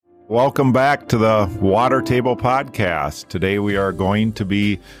Welcome back to the Water Table Podcast. Today we are going to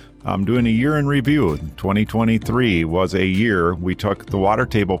be doing a year in review. 2023 was a year we took the Water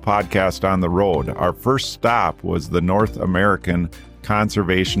Table Podcast on the road. Our first stop was the North American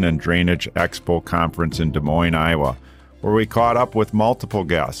Conservation and Drainage Expo Conference in Des Moines, Iowa, where we caught up with multiple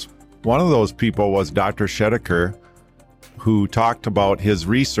guests. One of those people was Dr. Schedeker, who talked about his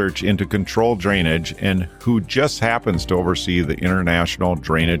research into controlled drainage and who just happens to oversee the International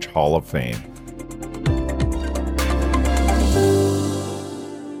Drainage Hall of Fame.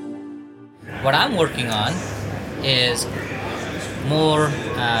 What I'm working on is more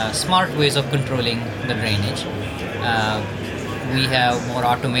smart ways of controlling the drainage. We have more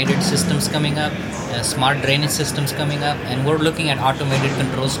automated systems coming up, smart drainage systems coming up, and we're looking at automated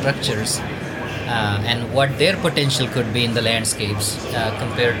control structures and what their potential could be in the landscapes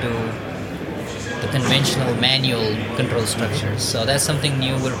compared to the conventional manual control structures. So that's something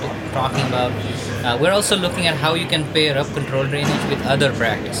new we're talking about. We're also looking at how you can pair up control drainage with other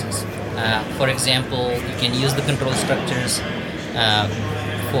practices. For example, you can use the control structures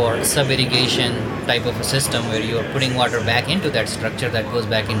for sub-irrigation type of a system where you are putting water back into that structure that goes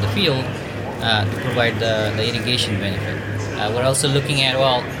back in the field to provide the irrigation benefit. We're also looking at,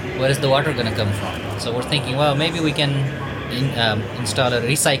 where is the water going to come from? So we're thinking, maybe we can install a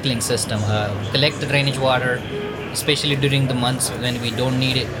recycling system, collect the drainage water, especially during the months when we don't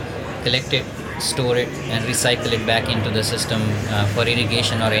need it, collect it, store it, and recycle it back into the system for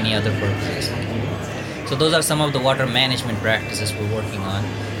irrigation or any other purposes. So those are some of the water management practices we're working on.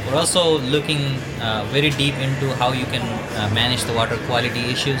 We're also looking very deep into how you can manage the water quality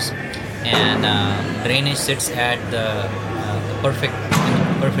issues, and drainage sits at the perfect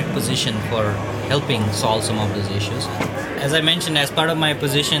position for helping solve some of those issues. As I mentioned, as part of my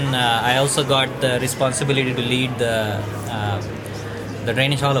position, I also got the responsibility to lead the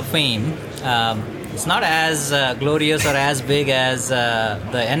Drainage Hall of Fame. It's not as glorious or as big as the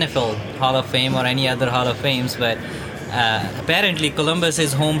NFL Hall of Fame or any other Hall of Fames, but apparently Columbus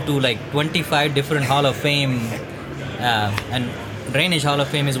is home to like 25 different Hall of Fame, and Drainage Hall of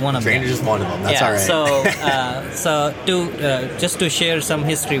Fame is one of them. Drainage is one of them. That's all right. So just to share some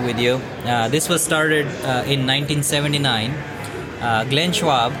history with you, this was started in 1979. Glenn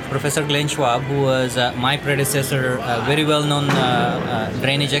Schwab, Professor Glenn Schwab, who was my predecessor, a very well-known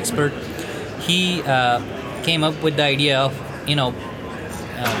drainage expert, he came up with the idea of,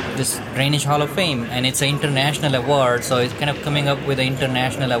 this Drainage Hall of Fame, and it's an international award, so it's kind of coming up with an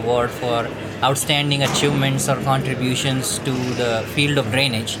international award for outstanding achievements or contributions to the field of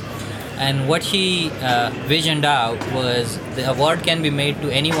drainage. And what he visioned out was the award can be made to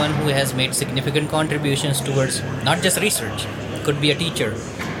anyone who has made significant contributions towards not just research. Could be a teacher,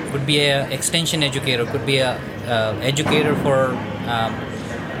 could be an extension educator, could be a educator for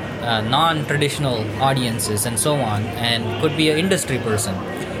non-traditional audiences and so on, and could be an industry person.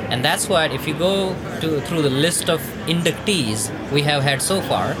 And that's what, if you go through the list of inductees we have had so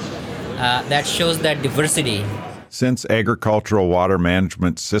far, that shows that diversity. Since agricultural water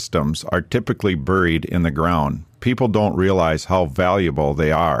management systems are typically buried in the ground, people don't realize how valuable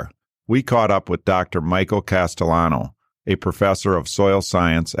they are. We caught up with Dr. Michael Castellano, a professor of soil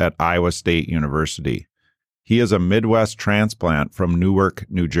science at Iowa State University. He is a Midwest transplant from Newark,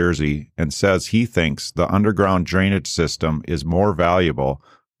 New Jersey, and says he thinks the underground drainage system is more valuable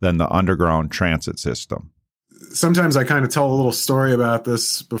than the underground transit system. Sometimes I kind of tell a little story about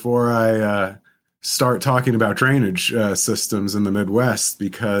this before I start talking about drainage systems in the Midwest,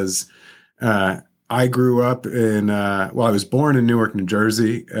 because I grew up I was born in Newark, New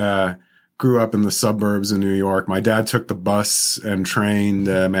Jersey, grew up in the suburbs of New York. My dad took the bus and train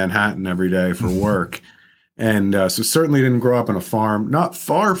to Manhattan every day for work. And so certainly didn't grow up on a farm, not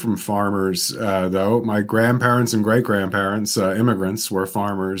far from farmers, though. My grandparents and great-grandparents, immigrants, were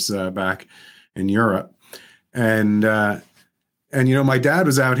farmers back in Europe. And my dad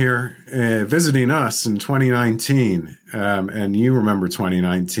was out here visiting us in 2019. And you remember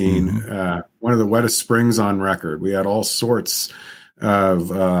 2019, one of the wettest springs on record. We had all sorts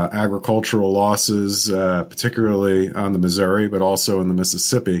of agricultural losses, particularly on the Missouri, but also in the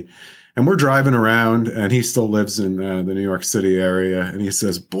Mississippi. And we're driving around, and he still lives in the New York City area. And he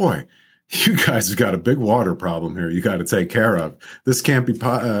says, "Boy, you guys have got a big water problem here. You got to take care of. This can't be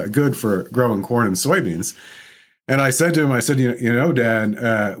good for growing corn and soybeans." And I said to him,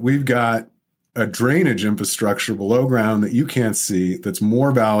 Dad, we've got a drainage infrastructure below ground that you can't see that's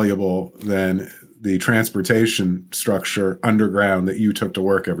more valuable than the transportation structure underground that you took to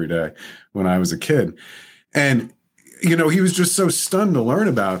work every day when I was a kid. And he was just so stunned to learn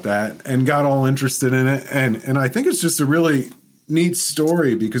about that and got all interested in it. And I think it's just a really neat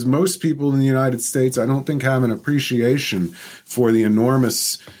story because most people in the United States, I don't think, have an appreciation for the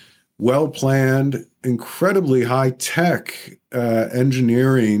enormous, well-planned, incredibly high-tech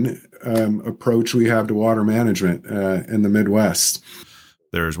engineering approach we have to water management in the Midwest.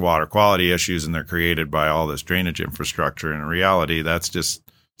 There's water quality issues, and they're created by all this drainage infrastructure. In reality, that's just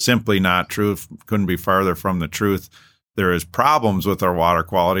simply not true. Couldn't be farther from the truth. There is problems with our water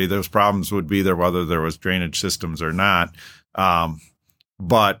quality. Those problems would be there whether there was drainage systems or not.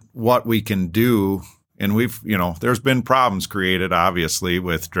 But what we can do, and there's been problems created, obviously,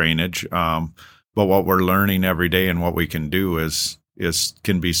 with drainage. But what we're learning every day and what we can do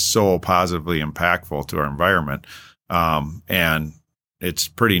can be so positively impactful to our environment. And it's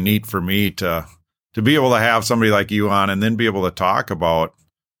pretty neat for me to be able to have somebody like you on and then be able to talk about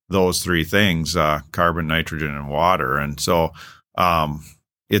those three things, carbon, nitrogen, and water. And so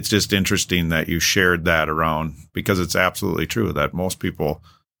it's just interesting that you shared that around, because it's absolutely true that most people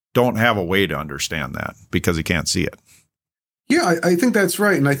don't have a way to understand that because you can't see it. Yeah, I think that's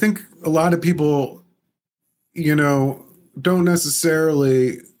right. And I think a lot of people, don't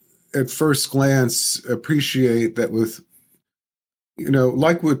necessarily at first glance appreciate that with,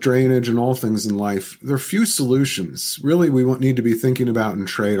 like with drainage and all things in life, there are few solutions. Really, we need to be thinking about in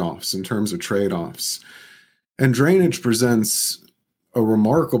terms of trade-offs. And drainage presents a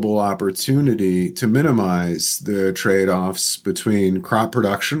remarkable opportunity to minimize the trade-offs between crop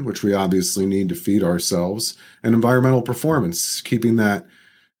production, which we obviously need to feed ourselves, and environmental performance, keeping that,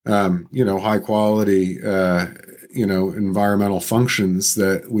 high quality, environmental functions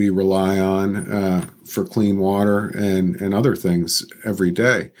that we rely on for clean water and other things every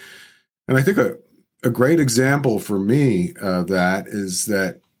day. And I think a great example for me of that is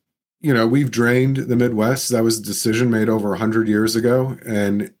that, we've drained the Midwest. That was a decision made over 100 years ago,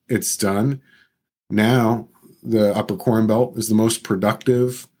 and it's done. Now, the Upper Corn Belt is the most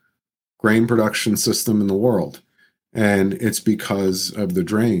productive grain production system in the world, and it's because of the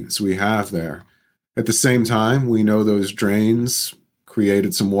drains we have there. At the same time, we know those drains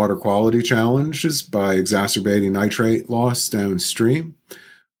created some water quality challenges by exacerbating nitrate loss downstream,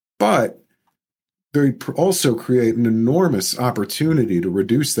 but they also create an enormous opportunity to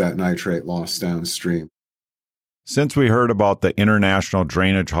reduce that nitrate loss downstream. Since we heard about the International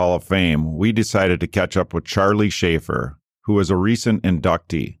Drainage Hall of Fame, we decided to catch up with Charlie Schaefer, who is a recent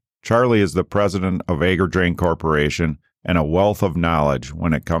inductee. Charlie is the president of AgriDrain Corporation and a wealth of knowledge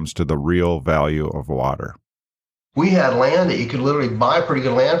when it comes to the real value of water. We had land that you could literally buy pretty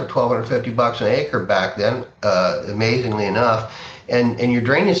good land for $1,250 an acre back then, amazingly enough, and your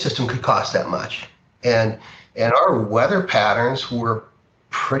drainage system could cost that much. And our weather patterns were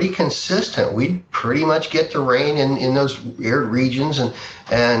pretty consistent. We'd pretty much get the rain in those arid regions,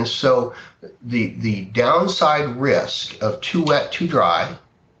 and so the downside risk of too wet, too dry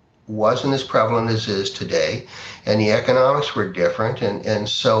wasn't as prevalent as is today, and the economics were different, and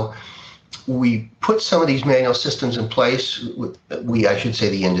so we put some of these manual systems in place. I should say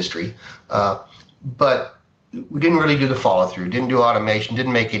the industry, but we didn't really do the follow through, didn't do automation,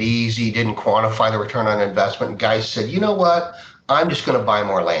 didn't make it easy, didn't quantify the return on investment. And guys said, you know what, I'm just going to buy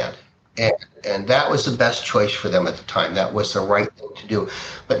more land. And that was the best choice for them at the time. That was the right thing to do.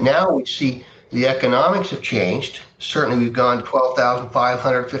 But now we see the economics have changed. Certainly we've gone $12,500,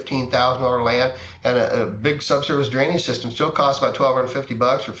 $15,000 land, and a big subsurface drainage system still costs about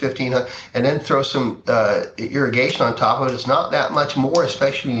 $1,250 or $1,500, and then throw some irrigation on top of it. It's not that much more,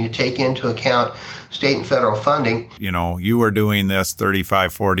 especially when you take into account state and federal funding. You were doing this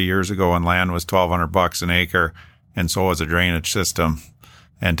 35, 40 years ago when land was $1,200 an acre, and so was a drainage system.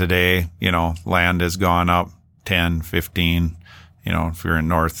 And today, land has gone up 10, 15, if you're in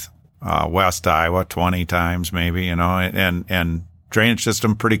West Iowa, 20 times maybe, and drainage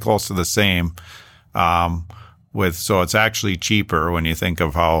system pretty close to the same. So it's actually cheaper when you think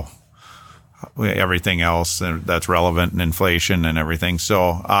of how everything else that's relevant and inflation and everything.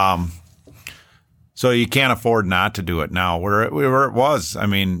 So you can't afford not to do it now. Where it was,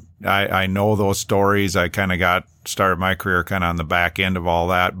 I know those stories. I kind of started my career kind of on the back end of all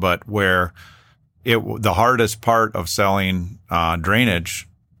that, but where the hardest part of selling drainage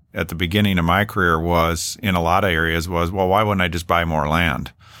at the beginning of my career was, in a lot of areas, was, well, why wouldn't I just buy more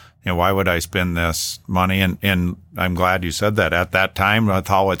land? Why would I spend this money? And I'm glad you said that. At that time, with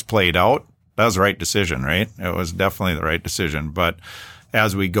how it's played out, that was the right decision, right? It was definitely the right decision. But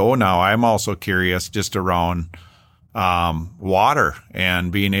as we go now, I'm also curious just around water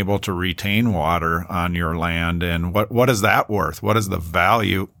and being able to retain water on your land, and what is that worth? What is the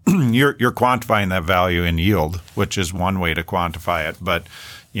value? You're quantifying that value in yield, which is one way to quantify it, but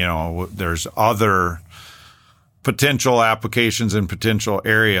there's other potential applications and potential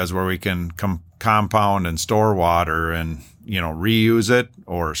areas where we can compound and store water and, reuse it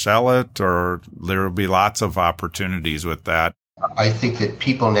or sell it, or there will be lots of opportunities with that. I think that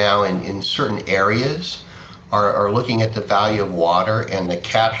people now in certain areas are looking at the value of water and the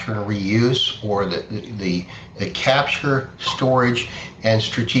capture and reuse, or the capture, storage, and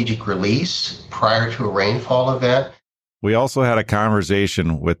strategic release prior to a rainfall event. We also had a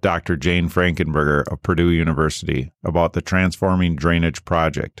conversation with Dr. Jane Frankenberger of Purdue University about the Transforming Drainage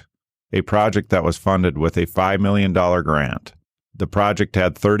Project, a project that was funded with a $5 million grant. The project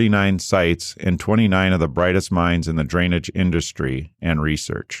had 39 sites and 29 of the brightest minds in the drainage industry and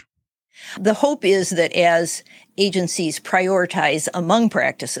research. The hope is that as agencies prioritize among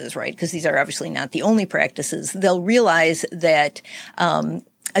practices, right, because these are obviously not the only practices, they'll realize that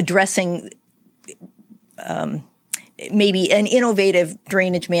addressing maybe an innovative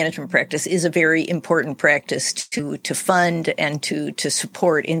drainage management practice is a very important practice to fund and to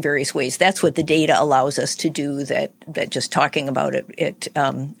support in various ways. That's what the data allows us to do that just talking about it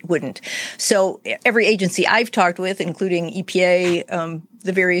wouldn't. So every agency I've talked with, including EPA,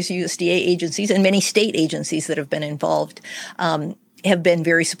 the various USDA agencies, and many state agencies that have been involved, have been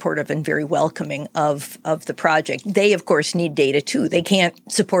very supportive and very welcoming of the project. They, of course, need data, too. They can't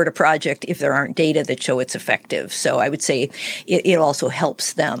support a project if there aren't data that show it's effective. So I would say it also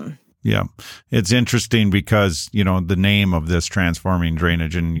helps them. Yeah. It's interesting because, the name of this Transforming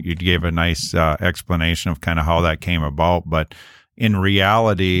Drainage, and you gave a nice explanation of kind of how that came about. But in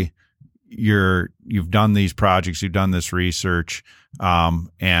reality, you've done these projects, you've done this research,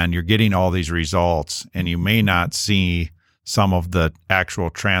 and you're getting all these results, and you may not see some of the actual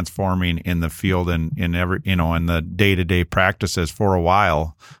transforming in the field and in the day-to-day practices for a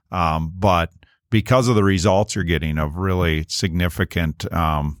while. But because of the results you're getting of really significant,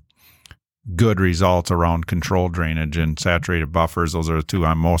 good results around controlled drainage and saturated buffers, those are the two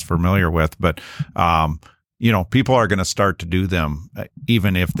I'm most familiar with. But, people are going to start to do them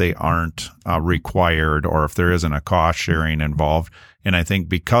even if they aren't required, or if there isn't a cost sharing involved. And I think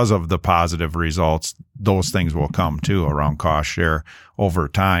because of the positive results, those things will come too around cost share over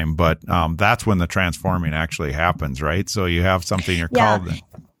time. But that's when the transforming actually happens, right? So you have something you're called.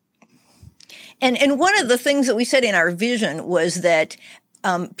 And one of the things that we said in our vision was that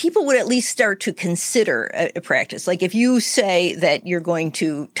people would at least start to consider a practice. Like if you say that you're going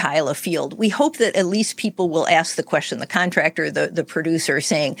to tile a field, we hope that at least people will ask the question, the contractor, the producer,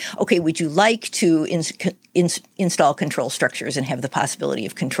 saying, okay, would you like to install control structures and have the possibility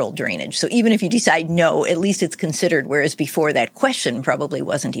of controlled drainage? So even if you decide no, at least it's considered, whereas before that question probably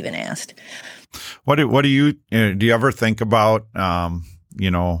wasn't even asked. What do you ever think about,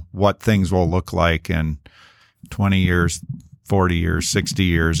 what things will look like in 20 years, 40 years, 60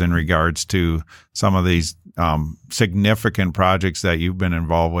 years in regards to some of these significant projects that you've been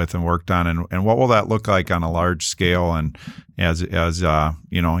involved with and worked on, and what will that look like on a large scale? And as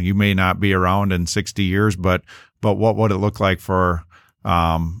you may not be around in 60 years, but what would it look like for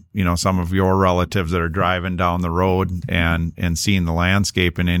some of your relatives that are driving down the road and seeing the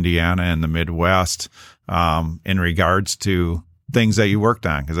landscape in Indiana and the Midwest in regards to things that you worked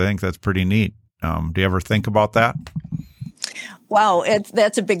on? Because I think that's pretty neat. Do you ever think about that? Wow,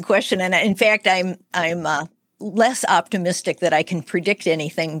 that's a big question, and in fact, I'm less optimistic that I can predict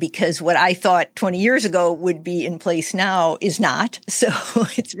anything, because what I thought 20 years ago would be in place now is not. So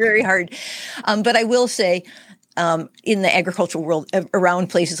it's very hard. But I will say, in the agricultural world, around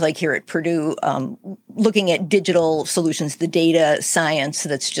places like here at Purdue, looking at digital solutions, the data science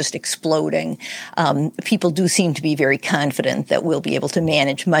that's just exploding, people do seem to be very confident that we'll be able to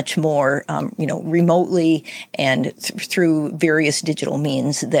manage much more, remotely and through various digital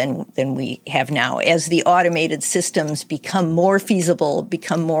means than we have now. As the automated systems become more feasible,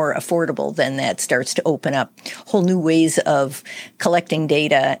 become more affordable, then that starts to open up whole new ways of collecting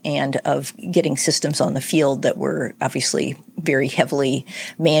data and of getting systems on the field that were obviously very heavily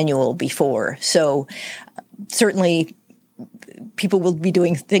manual before. So certainly people will be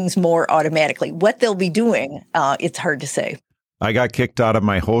doing things more automatically. What they'll be doing, it's hard to say. I got kicked out of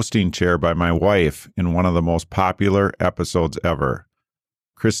my hosting chair by my wife in one of the most popular episodes ever.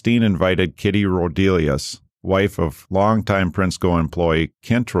 Christine invited Kitty Rodelius, wife of longtime Prinsco employee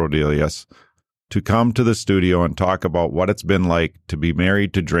Kent Rodelius, to come to the studio and talk about what it's been like to be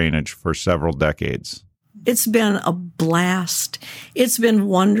married to drainage for several decades. It's been a blast. It's been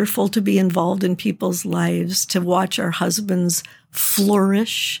wonderful to be involved in people's lives, to watch our husbands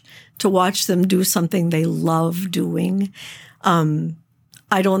flourish, to watch them do something they love doing.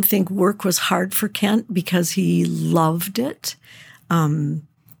 I don't think work was hard for Kent because he loved it.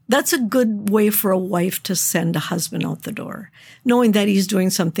 that's a good way for a wife to send a husband out the door, knowing that he's doing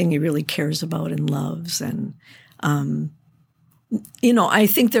something he really cares about and loves. And, I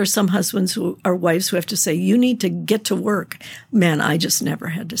think there's some husbands who are wives who have to say, you need to get to work. Man, I just never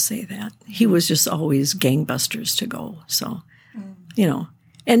had to say that. He was just always gangbusters to go. So,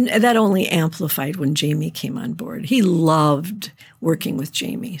 and that only amplified when Jamie came on board. He loved working with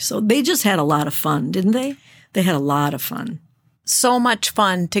Jamie. So they just had a lot of fun, didn't they? They had a lot of fun. So much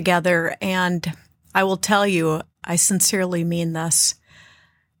fun together. And I will tell you, I sincerely mean this.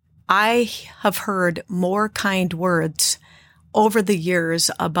 I have heard more kind words over the years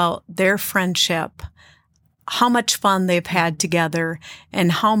about their friendship, how much fun they've had together,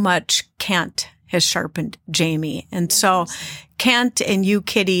 and how much Kent has sharpened Jamie. And so Kent and you,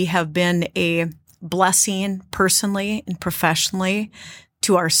 Kitty, have been a blessing personally and professionally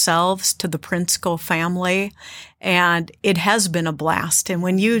to ourselves, to the Prinsko family, and it has been a blast. And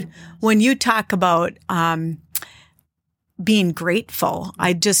when you talk about being grateful,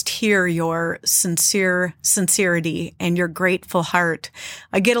 I just hear your sincerity and your grateful heart.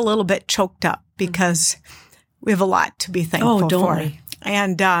 I get a little bit choked up because we have a lot to be thankful for. We?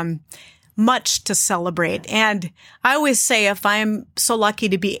 And much to celebrate. And I always say, if I'm so lucky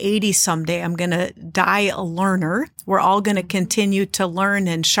to be 80 someday, I'm going to die a learner. We're all going to continue to learn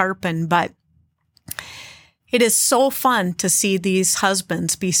and sharpen, but it is so fun to see these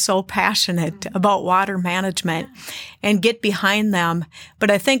husbands be so passionate about water management and get behind them. But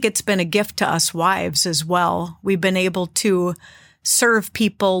I think it's been a gift to us wives as well. We've been able to serve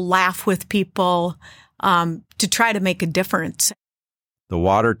people, laugh with people, to try to make a difference. The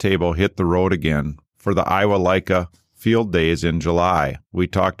water table hit the road again for the Iowa Leica Field Days in July. We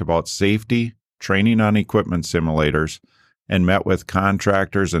talked about safety, training on equipment simulators, and met with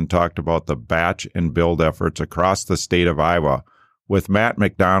contractors and talked about the batch and build efforts across the state of Iowa with Matt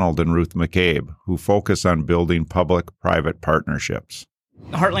McDonald and Ruth McCabe, who focus on building public-private partnerships.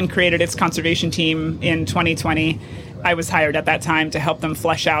 Heartland created its conservation team in 2020. I was hired at that time to help them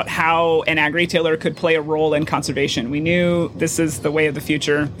flesh out how an ag retailer could play a role in conservation. We knew this is the way of the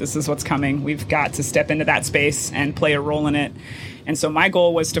future. This is what's coming. We've got to step into that space and play a role in it. And so my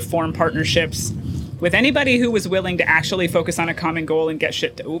goal was to form partnerships with anybody who was willing to actually focus on a common goal and get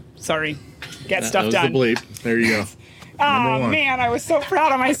stuff done. That was the bleep. There you go. Oh, man, I was so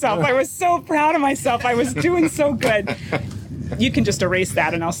proud of myself. I was doing so good. You can just erase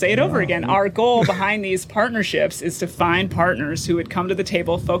that and I'll say it over again. Our goal behind these partnerships is to find partners who would come to the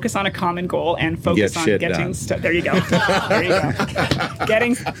table, focus on a common goal, and focus on getting stuff. There you go.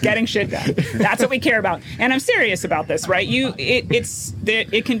 Getting shit done. That's what we care about. And I'm serious about this, right?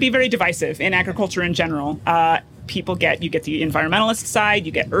 It can be very divisive in agriculture in general. You get the environmentalist side,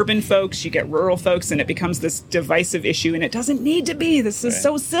 you get urban folks, you get rural folks, and it becomes this divisive issue. And it doesn't need to be. This is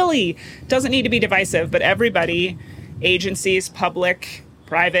so silly. It doesn't need to be divisive, but everybody, agencies, public,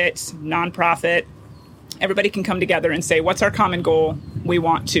 private, nonprofit, everybody can come together and say, what's our common goal? We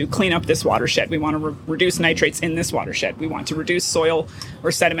want to clean up this watershed. We want to reduce nitrates in this watershed. We want to reduce soil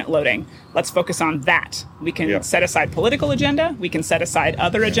or sediment loading. Let's focus on that. We can set aside political agenda. We can set aside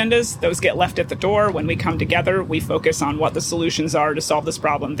other agendas. Those get left at the door. When we come together, we focus on what the solutions are to solve this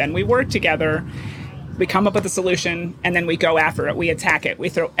problem. Then we work together. We come up with a solution, and then we go after it. We attack it. We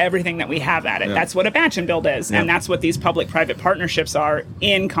throw everything that we have at it. Yeah. That's what a batch and build is, and that's what these public-private partnerships are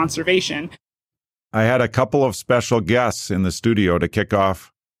in conservation. I had a couple of special guests in the studio to kick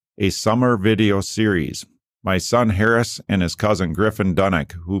off a summer video series. My son Harris and his cousin Griffin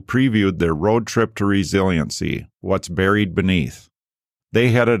Dunnick, who previewed their road trip to resiliency, What's Buried Beneath. They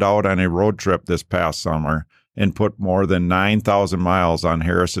headed out on a road trip this past summer and put more than 9,000 miles on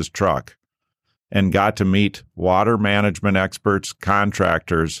Harris's truck, and got to meet water management experts,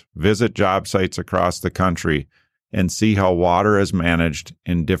 contractors, visit job sites across the country, and see how water is managed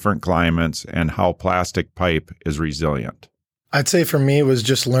in different climates and how plastic pipe is resilient. I'd say for me it was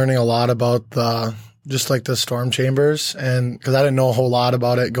just learning a lot about the storm chambers, and because I didn't know a whole lot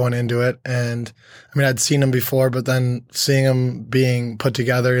about it going into it. And I mean, I'd seen them before, but then seeing them being put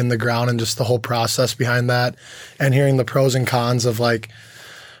together in the ground and just the whole process behind that, and hearing the pros and cons of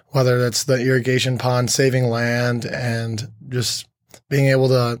whether that's the irrigation pond, saving land, and just being able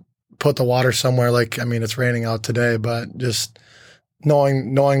to put the water somewhere it's raining out today, but just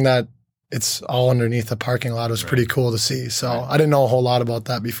knowing that it's all underneath the parking lot was pretty cool to see. So I didn't know a whole lot about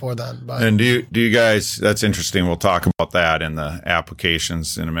that before then. But. And do you guys, that's interesting. We'll talk about that in the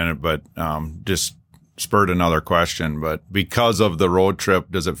applications in a minute, but just spurred another question. But because of the road trip,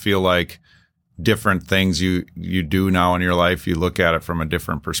 does it feel like different things you do now in your life, you look at it from a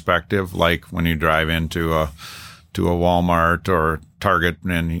different perspective, like when you drive into a to a Walmart or Target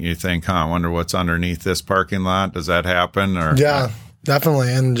and you think, I wonder what's underneath this parking lot? Does that happen? Or yeah,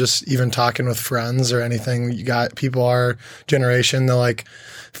 definitely. And just even talking with friends or anything, you got people our generation, they're like,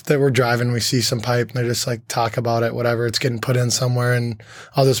 if they were driving, we see some pipe and they just like talk about it, whatever, it's getting put in somewhere. And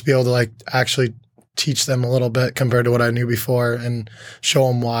I'll just be able to like actually teach them a little bit compared to what I knew before and show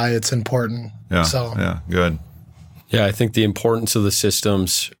them why it's important. Yeah. So yeah, good. Yeah, I think the importance of the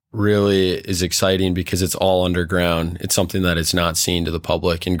systems really is exciting because it's all underground. It's something that is not seen to the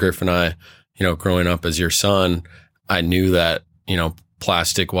public. And Griff and I, growing up as your son, I knew that,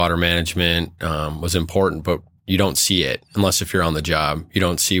 plastic water management was important, but you don't see it unless if you're on the job. You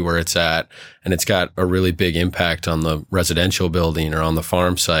don't see where it's at. And it's got a really big impact on the residential building or on the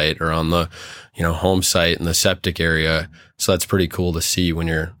farm site or on the, home site in the septic area. So that's pretty cool to see when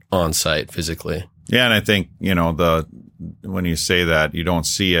you're on site physically. Yeah, and I think when you say that you don't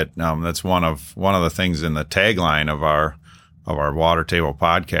see it, that's one of the things in the tagline of our Water Table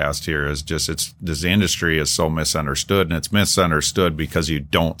podcast here is just this industry is so misunderstood, and it's misunderstood because you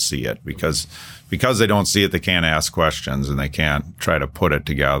don't see it because they don't see it, they can't ask questions and they can't try to put it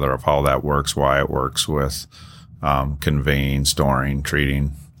together of how that works, why it works with conveying, storing,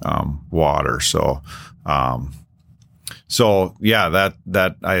 treating water. So yeah,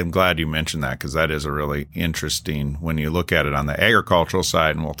 that I am glad you mentioned that because that is a really interesting when you look at it on the agricultural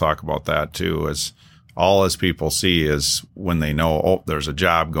side, and we'll talk about that too. Is all as people see is when they know there's a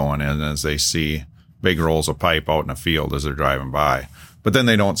job going in, as they see big rolls of pipe out in a field as they're driving by, but then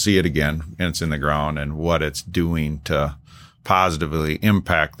they don't see it again, and it's in the ground and what it's doing to positively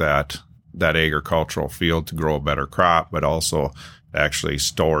impact that agricultural field to grow a better crop, but also actually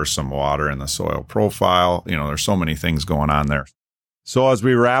store some water in the soil profile. There's so many things going on there. So as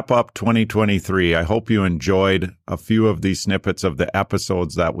we wrap up 2023, I hope you enjoyed a few of these snippets of the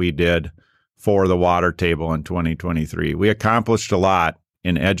episodes that we did for the Water Table in 2023. We accomplished a lot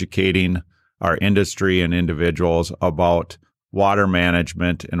in educating our industry and individuals about water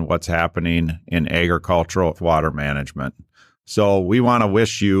management and what's happening in agricultural water management. So we want to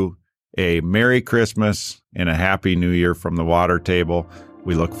wish you a Merry Christmas and a Happy New Year from the Water Table.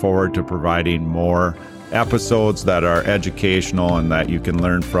 We look forward to providing more episodes that are educational and that you can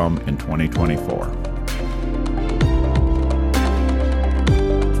learn from in 2024.